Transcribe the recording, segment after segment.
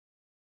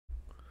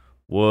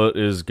What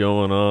is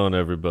going on,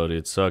 everybody?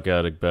 It's Suck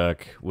Addict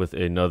back with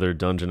another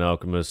Dungeon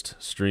Alchemist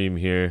stream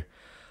here.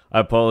 I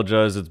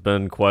apologize, it's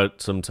been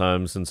quite some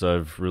time since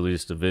I've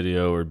released a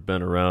video or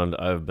been around.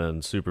 I've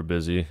been super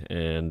busy,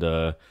 and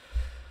the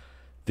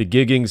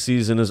gigging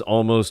season is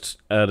almost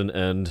at an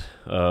end.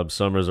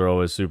 Summers are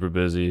always super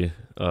busy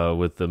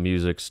with the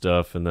music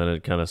stuff, and then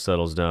it kind of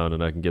settles down,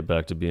 and I can get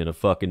back to being a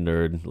fucking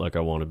nerd like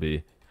I want to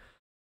be.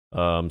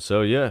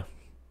 So yeah,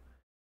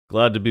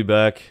 glad to be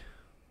back.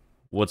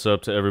 What's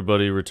up to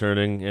everybody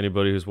returning?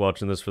 Anybody who's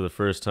watching this for the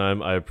first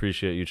time, I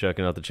appreciate you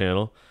checking out the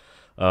channel.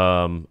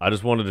 I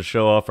just wanted to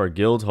show off our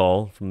guild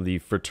hall from the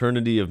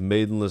Fraternity of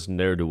Maidenless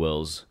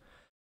Ne'er-do-wells.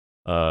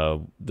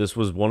 This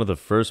was one of the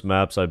first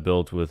maps I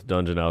built with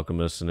Dungeon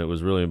Alchemist, and it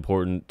was really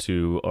important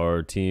to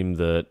our team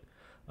that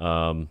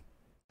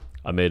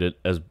I made it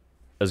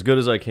as good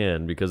as I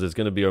can, because it's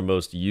going to be our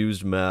most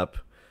used map,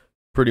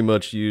 pretty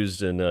much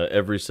used in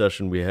every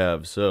session we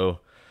have. So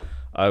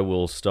I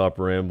will stop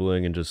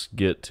rambling and just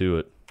get to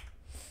it.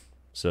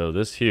 So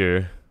this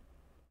here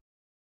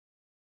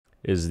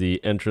is the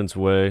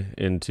entranceway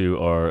into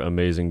our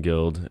amazing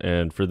guild.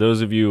 And for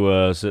those of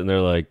you sitting there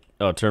like,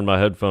 oh, turn my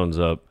headphones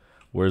up,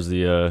 where's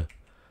the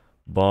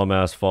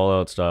bomb-ass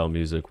Fallout style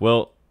music?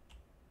 Well,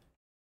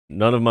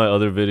 none of my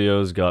other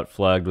videos got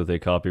flagged with a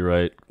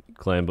copyright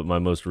claim, but my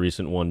most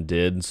recent one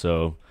did,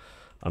 so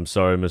I'm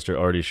sorry, Mr.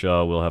 Artie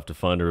Shaw, we'll have to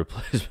find a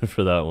replacement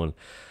for that one.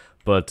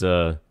 But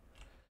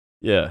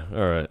yeah,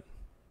 alright.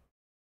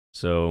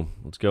 So,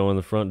 let's go in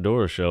the front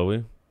door, shall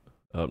we?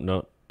 Oh,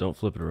 no, don't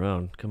flip it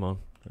around. Come on.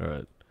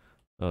 Alright.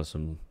 Oh,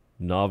 some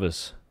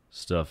novice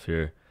stuff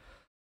here.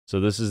 So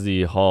this is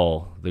the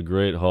hall, the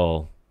Great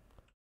Hall.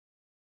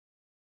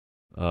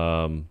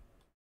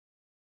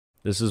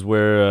 This is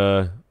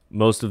where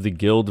most of the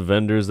guild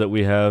vendors that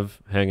we have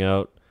hang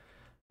out,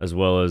 as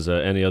well as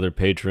any other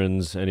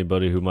patrons,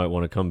 anybody who might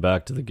want to come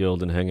back to the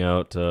guild and hang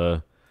out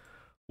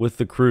with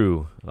the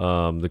crew.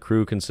 The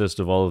crew consists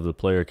of all of the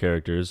player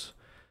characters,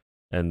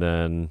 and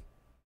then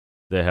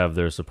they have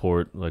their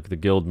support, like the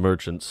guild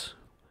merchants.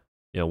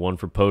 You know, one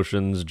for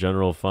potions,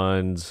 general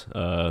finds,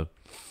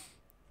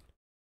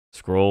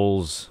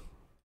 scrolls,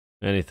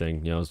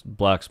 anything, you know,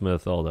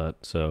 blacksmith, all that.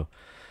 So,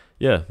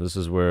 yeah, this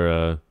is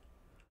where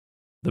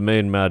the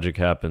main magic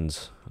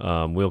happens.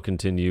 We'll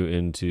continue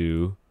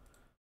into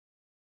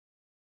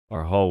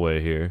our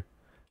hallway here.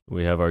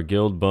 We have our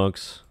guild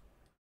bunks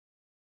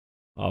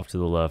off to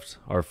the left.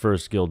 Our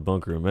first guild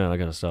bunker. Man, I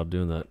gotta stop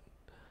doing that.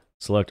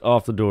 Select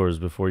off the doors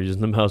before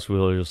using the mouse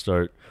wheel. You'll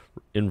start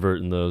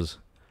inverting those.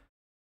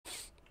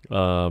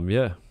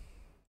 Yeah.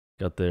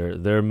 Got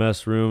their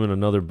mess room and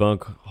another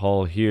bunk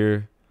hall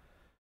here.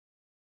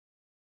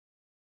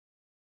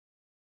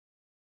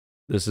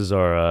 This is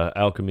our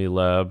alchemy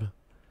lab.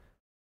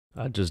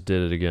 I just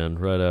did it again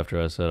right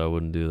after I said I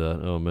wouldn't do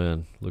that. Oh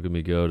man, look at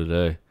me go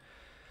today.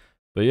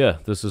 But yeah,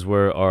 this is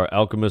where our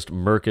alchemist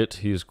Merkit,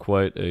 he's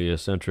quite a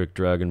eccentric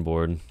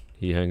dragonborn.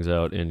 He hangs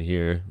out in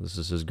here. This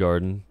is his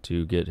garden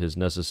to get his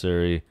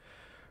necessary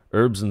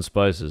herbs and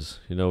spices.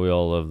 You know, we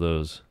all love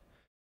those.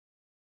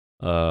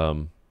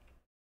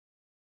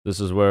 This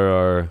is where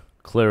our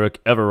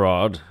cleric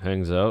Everard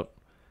hangs out.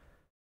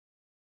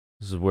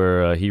 This is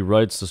where he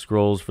writes the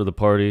scrolls for the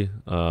party,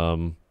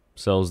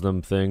 sells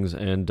them things,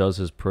 and does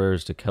his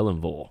prayers to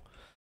Kelimvol.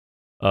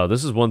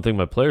 This is one thing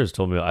my players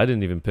told me. I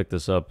didn't even pick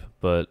this up,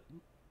 but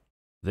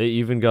they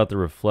even got the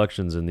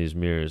reflections in these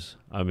mirrors.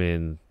 I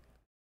mean,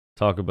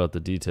 talk about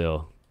the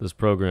detail. This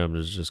program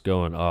is just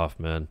going off,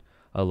 man.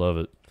 I love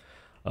it.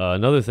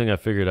 Another thing I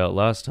figured out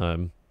last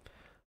time,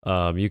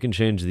 you can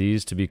change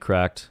these to be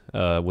cracked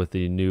with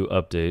the new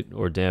update,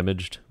 or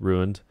damaged,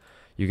 ruined.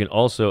 You can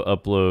also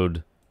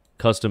upload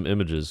custom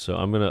images. So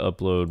I'm going to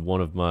upload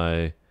one of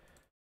my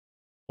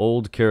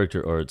old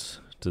character arts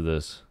to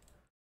this.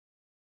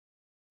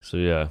 So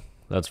yeah,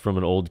 that's from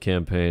an old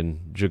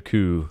campaign,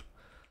 Jakku,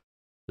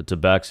 the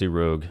Tabaxi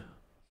Rogue.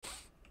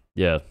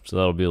 Yeah, so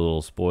that'll be a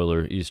little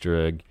spoiler Easter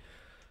egg.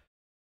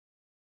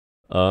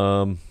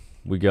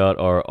 We got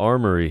our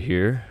armory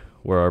here,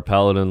 where our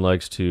paladin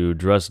likes to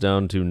dress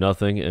down to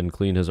nothing and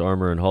clean his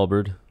armor and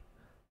halberd.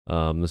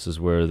 This is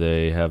where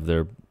they have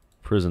their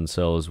prison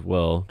cell as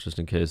well, just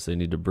in case they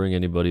need to bring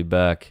anybody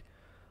back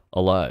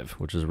alive,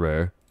 which is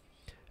rare.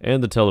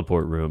 And the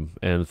teleport room.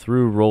 And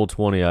through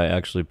Roll20, I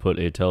actually put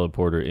a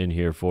teleporter in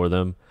here for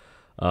them.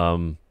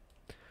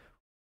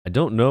 I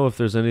don't know if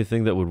there's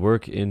anything that would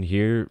work in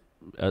here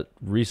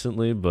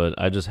recently, but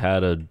I just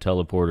had a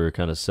teleporter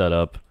kind of set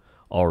up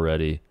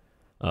already,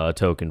 a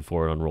token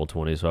for it on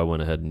Roll20, so I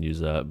went ahead and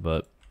used that.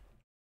 But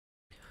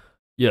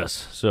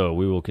yes, so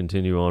we will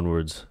continue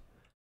onwards.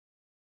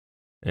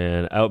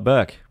 And out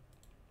back.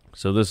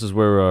 So this is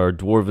where our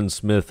dwarven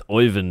smith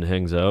Oyvind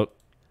hangs out.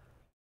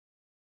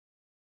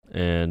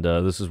 And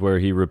this is where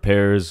he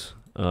repairs,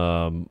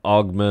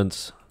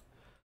 augments,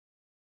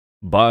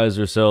 buys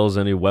or sells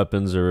any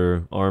weapons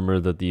or armor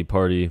that the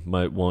party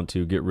might want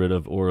to get rid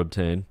of or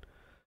obtain.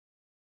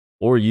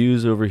 Or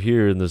use over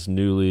here in this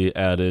newly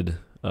added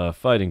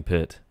fighting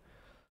pit.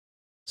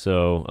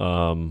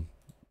 So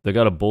they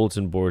got a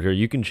bulletin board here.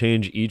 You can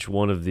change each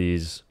one of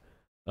these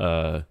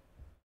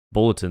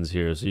bulletins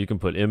here. So you can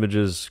put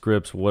images,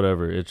 scripts,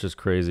 whatever. It's just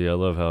crazy. I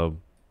love how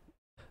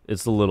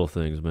it's the little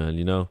things, man,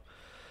 you know?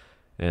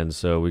 And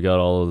so we got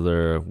all of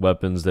their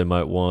weapons they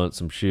might want,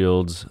 some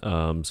shields,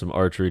 some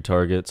archery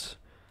targets,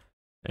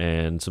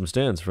 and some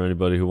stands for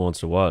anybody who wants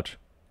to watch.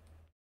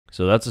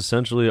 So that's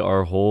essentially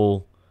our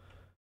whole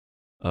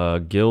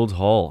guild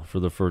hall for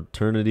the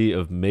Fraternity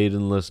of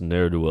Maidenless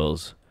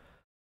Ne'er-do-wells.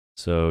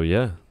 So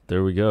yeah,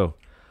 there we go.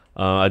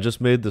 I just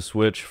made the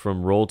switch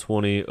from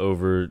Roll20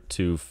 over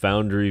to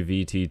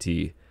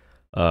FoundryVTT.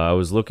 I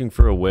was looking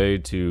for a way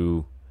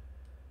to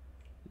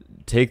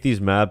take these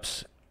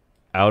maps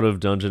out of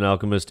Dungeon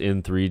Alchemist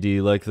in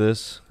 3D like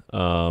this,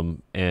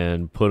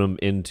 and put them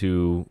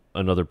into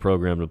another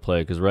program to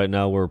play, because right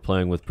now we're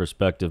playing with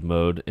perspective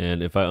mode,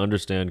 and if I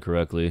understand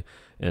correctly,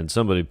 and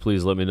somebody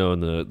please let me know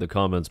in the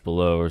comments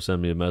below or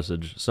send me a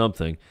message,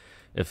 something,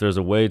 if there's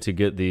a way to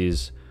get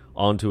these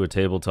onto a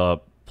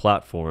tabletop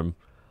platform,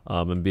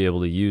 and be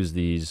able to use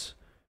these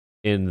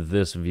in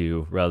this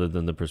view rather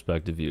than the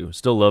perspective view.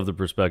 Still love the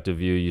perspective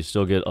view. You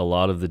still get a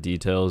lot of the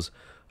details,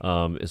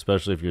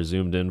 especially if you're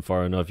zoomed in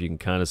far enough. You can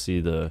kind of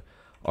see the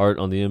art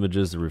on the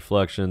images, the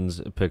reflections.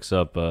 It picks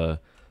up the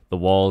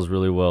walls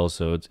really well,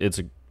 so it's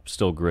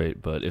still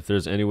great. But if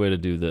there's any way to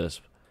do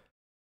this,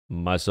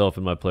 myself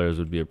and my players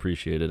would be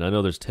appreciated. I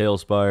know there's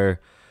Tailspire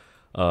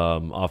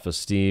off of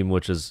Steam,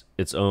 which is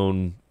its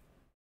own,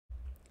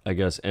 I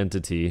guess,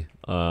 entity.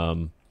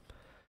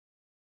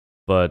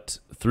 But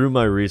through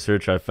my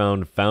research, I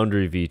found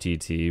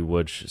FoundryVTT,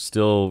 which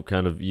still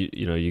kind of,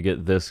 you know, you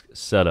get this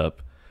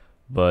setup,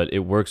 but it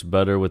works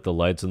better with the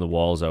lights and the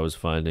walls I was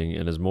finding,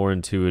 and is more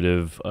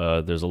intuitive.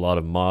 There's a lot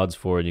of mods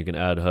for it. You can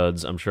add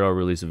HUDs. I'm sure I'll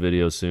release a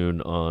video soon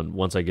on,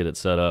 once I get it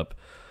set up,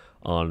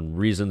 on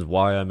reasons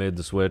why I made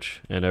the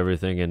switch and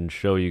everything, and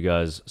show you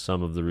guys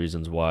some of the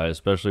reasons why,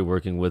 especially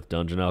working with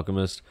Dungeon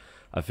Alchemist.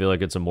 I feel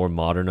like it's a more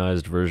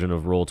modernized version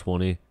of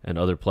Roll20 and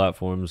other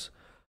platforms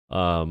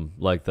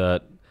like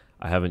that.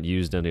 I haven't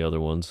used any other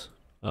ones.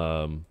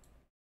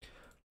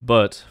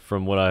 But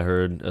from what I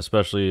heard,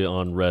 especially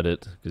on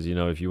Reddit, because, you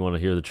know, if you want to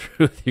hear the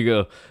truth,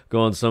 you go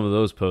on some of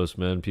those posts,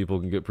 man. People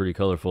can get pretty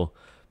colorful,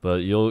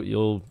 but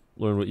you'll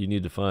learn what you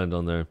need to find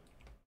on there.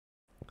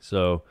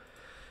 So,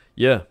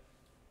 yeah,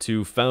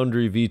 to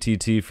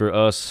FoundryVTT for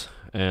us,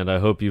 and I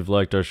hope you've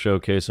liked our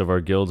showcase of our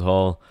guild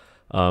hall.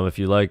 If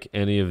you like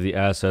any of the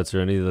assets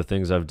or any of the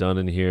things I've done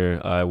in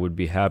here, I would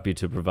be happy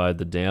to provide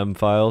the DAM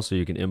file so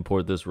you can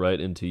import this right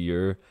into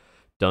your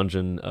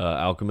Dungeon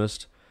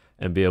Alchemist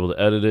and be able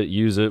to edit it,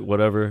 use it,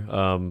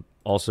 whatever.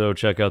 Also,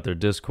 check out their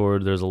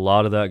Discord. There's a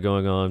lot of that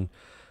going on.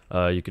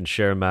 You can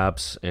share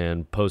maps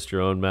and post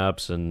your own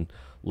maps and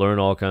learn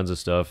all kinds of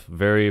stuff.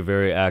 Very,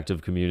 very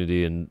active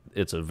community, and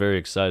it's a very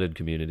excited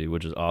community,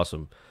 which is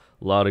awesome.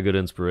 A lot of good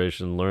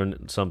inspiration.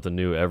 Learn something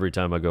new every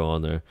time I go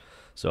on there.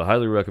 So I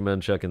highly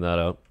recommend checking that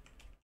out.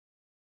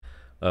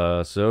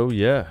 So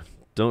yeah,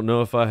 don't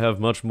know if I have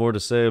much more to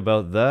say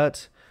about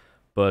that,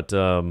 but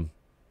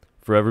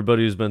for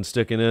everybody who's been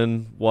sticking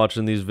in,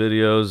 watching these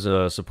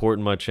videos,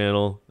 supporting my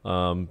channel,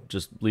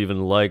 just leaving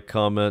a like,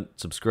 comment,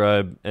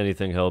 subscribe,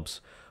 anything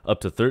helps. Up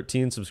to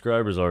 13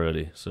 subscribers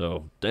already,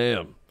 so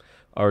damn,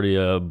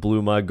 already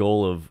blew my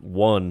goal of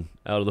 1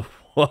 out of the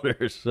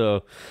water.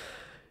 So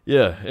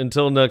yeah,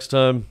 until next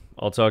time,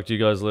 I'll talk to you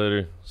guys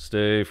later.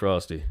 Stay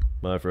frosty,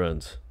 my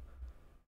friends.